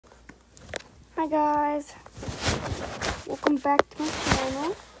Hi guys, welcome back to my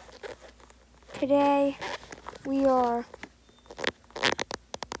channel. Today we are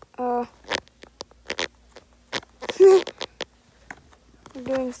we're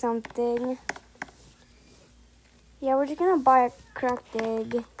doing something. Yeah, we're just gonna buy a cracked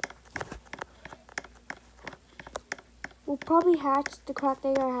egg. We'll probably hatch the cracked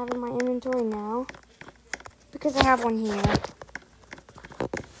egg I have in my inventory now because I have one here.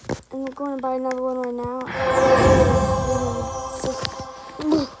 And we're going to buy another one right now.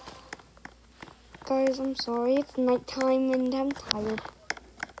 Guys, I'm sorry. It's nighttime and I'm tired.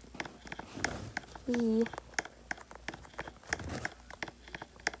 Yeah.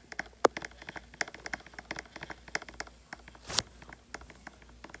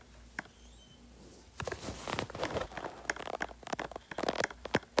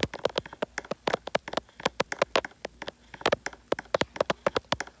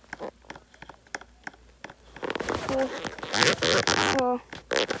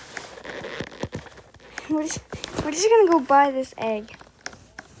 We're just gonna go buy this egg.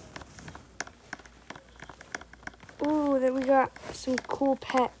 Ooh, that we got some cool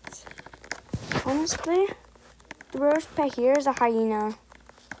pets. Honestly, the rarest pet here is a hyena.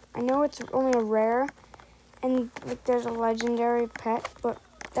 I know it's only a rare, and like there's a legendary pet, but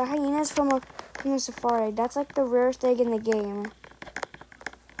the hyena is from the safari. That's like the rarest egg in the game.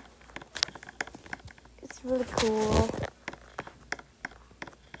 It's really cool.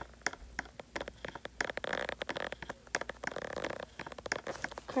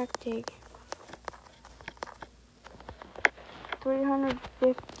 Cracked egg.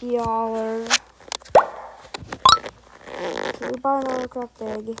 $350. Okay, we bought another cracked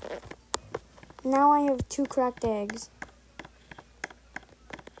egg. Now I have 2 cracked eggs.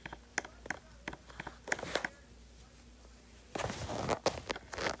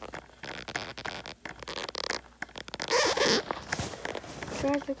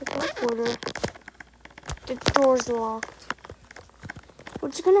 Try to pick up that order. The door's locked. We're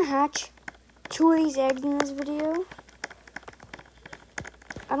just gonna hatch 2 of these eggs in this video.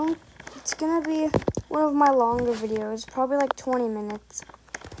 It's gonna be one of my longer videos, probably like 20 minutes.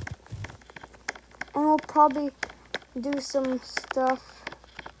 And we'll probably do some stuff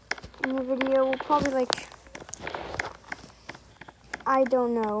in the video. We'll probably like, I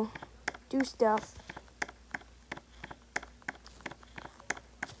don't know, do stuff.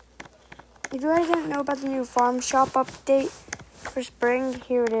 If you guys didn't know about the new farm shop update for spring,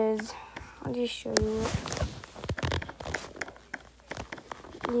 here it is. I'll just show you it.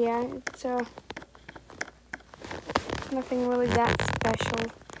 Yeah, it's nothing really that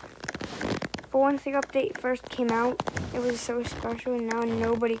special. But once the update first came out, it was so special, and now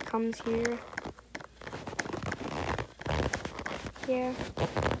nobody comes here. Yeah.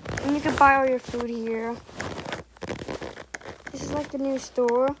 And you can buy all your food here. This is like the new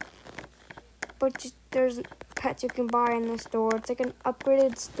store, but just there's pets you can buy in the store. It's like an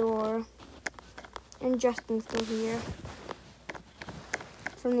upgraded store. And Justin's still here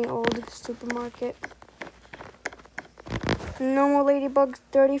from the old supermarket. Normal ladybugs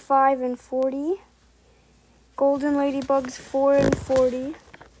 35 and 40. Golden ladybugs 4 and 40.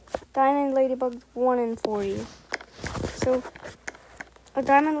 Diamond ladybugs 1 and 40. So a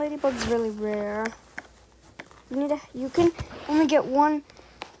diamond ladybug's really rare. You can only get 1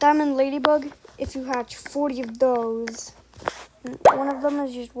 diamond ladybug if you hatch 40 of those. One of them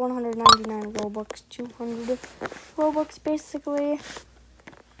is just 199 Robux, 200 Robux basically.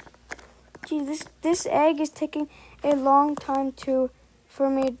 Gee, this egg is taking a long time for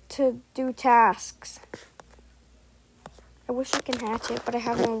me to do tasks. I wish I can hatch it, but I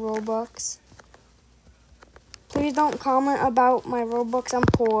have no Robux. Please don't comment about my Robux, I'm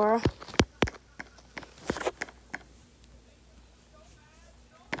poor.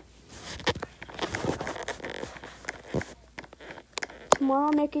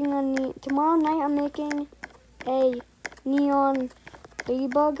 Tomorrow night I'm making a neon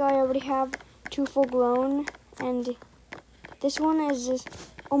ladybug. I already have 2 full grown, and this one is just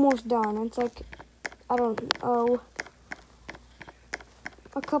almost done. It's like, I don't know,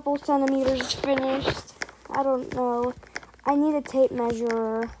 a couple centimeters finished. I don't know. I need a tape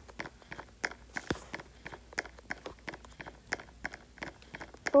measure.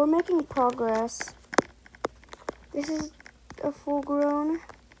 But we're making progress. This is a full grown,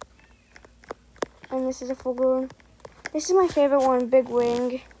 and this is a full grown. This is my favorite one, Big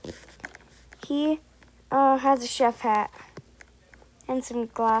Wing. He has a chef hat and some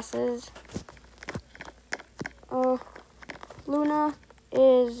glasses. Luna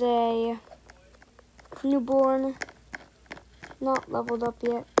is a newborn, not leveled up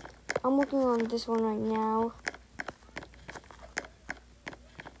yet. I'm working on this one right now.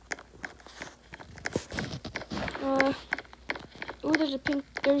 Oh,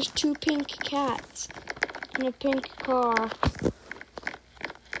 there's two pink cats in a pink car.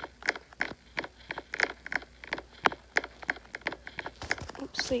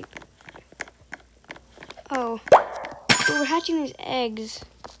 Oops, sleep. Oh, we're hatching these eggs.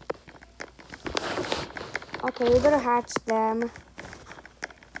 Okay, we better hatch them.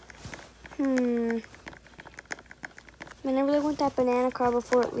 I mean, I really want that banana car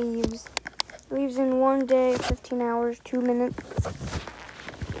before it leaves. It leaves in 1 day, 15 hours, 2 minutes.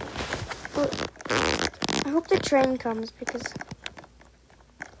 But I hope the train comes because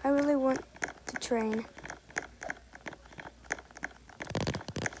I really want the train.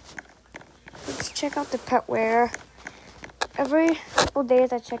 Let's check out the Petware. Every couple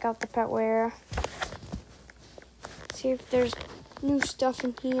days I check out the Petware. See if there's new stuff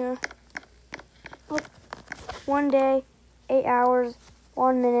in here. Oh, 1 day, 8 hours,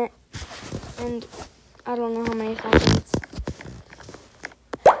 1 minute, and I don't know how many seconds.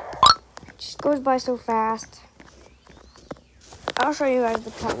 It just goes by so fast. I'll show you guys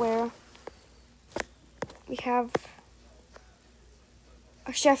the Petware. We have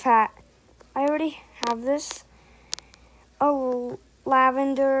a chef hat. I already have this. Oh,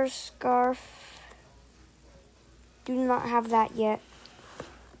 lavender scarf. Do not have that yet.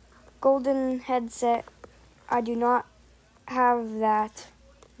 Golden headset. I do not have that.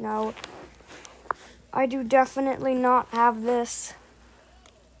 No. I do definitely not have this.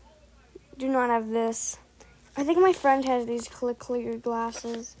 Do not have this. I think my friend has these clear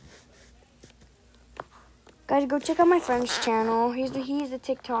glasses. Guys, go check out my friend's channel. He's the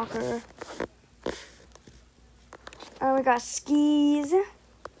TikToker. And we got skis.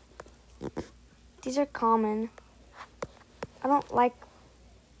 These are common. I don't like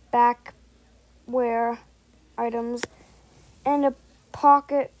back wear items. And a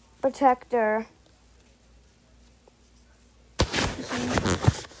pocket protector.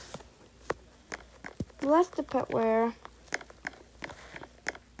 Well, that's the Petware.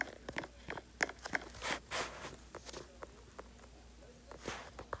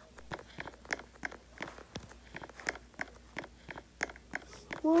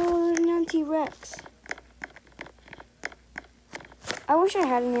 Whoa, there's an neon T-Rex. I wish I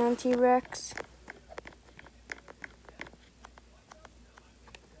had a neon T-Rex.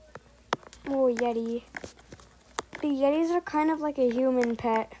 Oh, Yeti. The Yetis are kind of like a human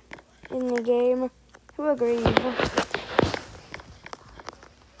pet in the game. Who agrees?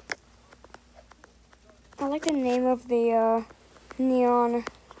 I like the name of the neon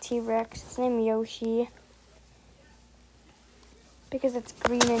T-Rex. It's named Yoshi. Because it's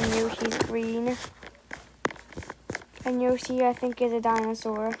green and Yoshi's green. And Yoshi, I think, is a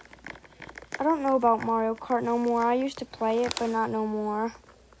dinosaur. I don't know about Mario Kart no more. I used to play it, but not no more.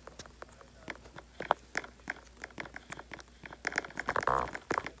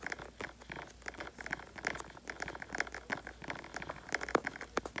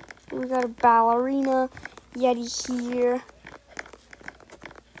 We got a ballerina Yeti here.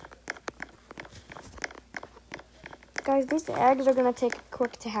 Guys, these eggs are going to take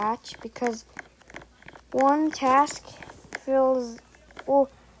quick to hatch because one task fills, well,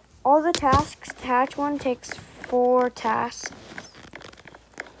 all the tasks to hatch one takes 4 tasks.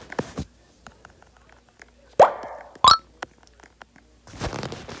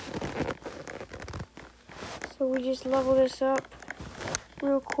 So we just level this up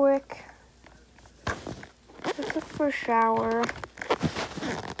real quick. Let's look for a shower.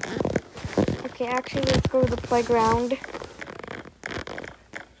 Okay, actually, let's go to the playground.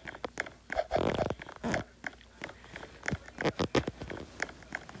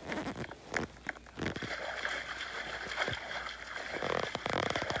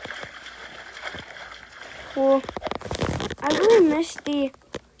 Well, I really missed the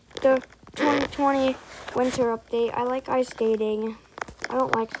 2020 winter update. I like ice skating. I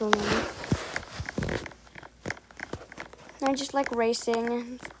don't like swimming. I just like racing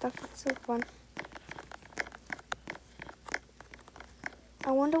and stuff. It's so fun.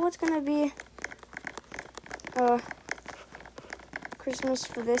 I wonder what's gonna be Christmas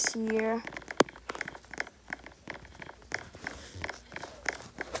for this year.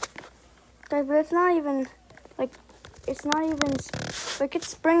 But it's not even like it's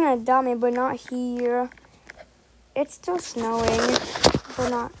spring in a dummy, but not here. It's still snowing, but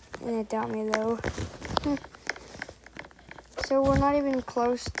not in a dummy though. So we're not even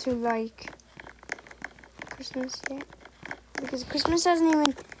close to like Christmas yet. Because Christmas hasn't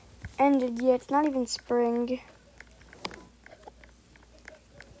even ended yet. It's not even spring.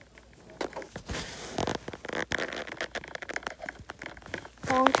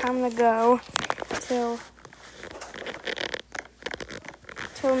 long time to go till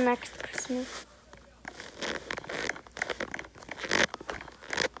next Christmas.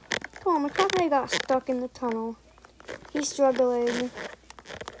 Come on, McCaffrey got stuck in the tunnel. He's struggling.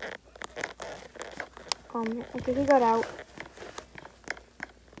 Okay, he got out.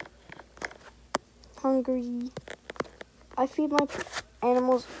 Hungry. I feed my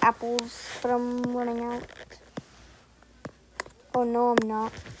animals apples, but I'm running out. Oh no, I'm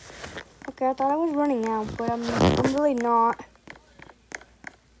not. Okay, I thought I was running out, but I'm really not.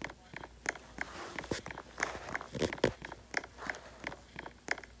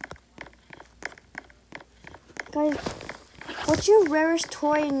 Guys, what's your rarest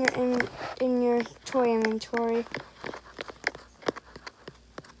toy in your toy inventory?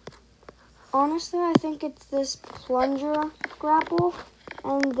 Honestly, I think it's this plunger grapple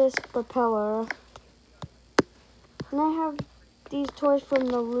and this propeller. And I have these toys from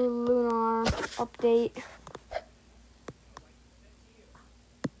the Lunar update.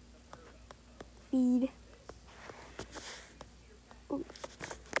 Feed. Ooh.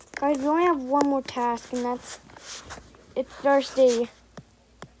 Guys, we only have one more task, and it's thirsty.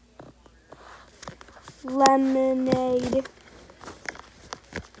 Lemonade.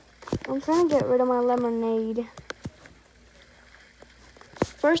 I'm trying to get rid of my lemonade.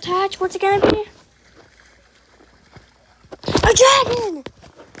 First hatch, what's it gonna be? A dragon!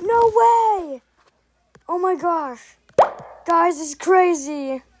 No way! Oh my gosh. Guys, this is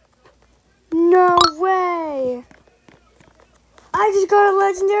crazy. No way! I just got a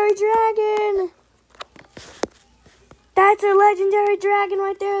legendary dragon! That's a legendary dragon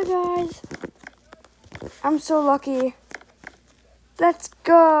right there, guys. I'm so lucky. Let's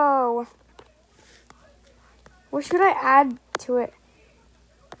go. What should I add to it?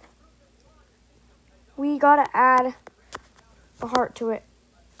 We gotta add a heart to it.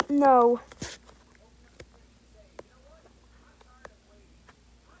 No.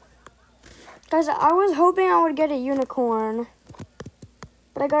 Guys, I was hoping I would get a unicorn,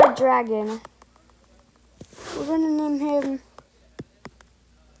 but I got a dragon. We're gonna name him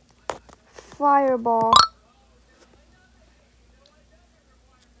Fireball.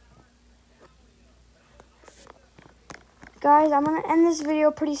 Guys, I'm gonna end this video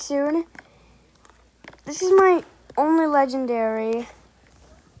pretty soon. This is my only legendary.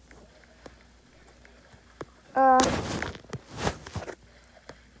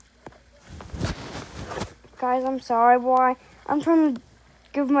 Guys, I'm sorry, boy. I'm trying to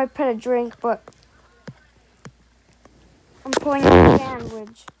give my pet a drink, but I'm pulling out a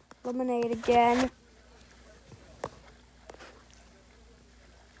sandwich. Lemonade again.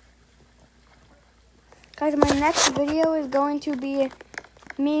 Guys, my next video is going to be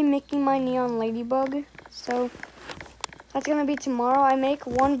me making my neon ladybug. So that's going to be tomorrow. I make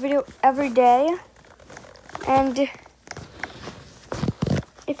one video every day. And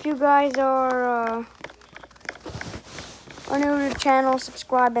if you guys are new to the channel,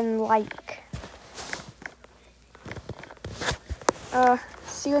 subscribe and like.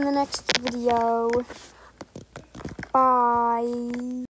 See you in the next video. Bye.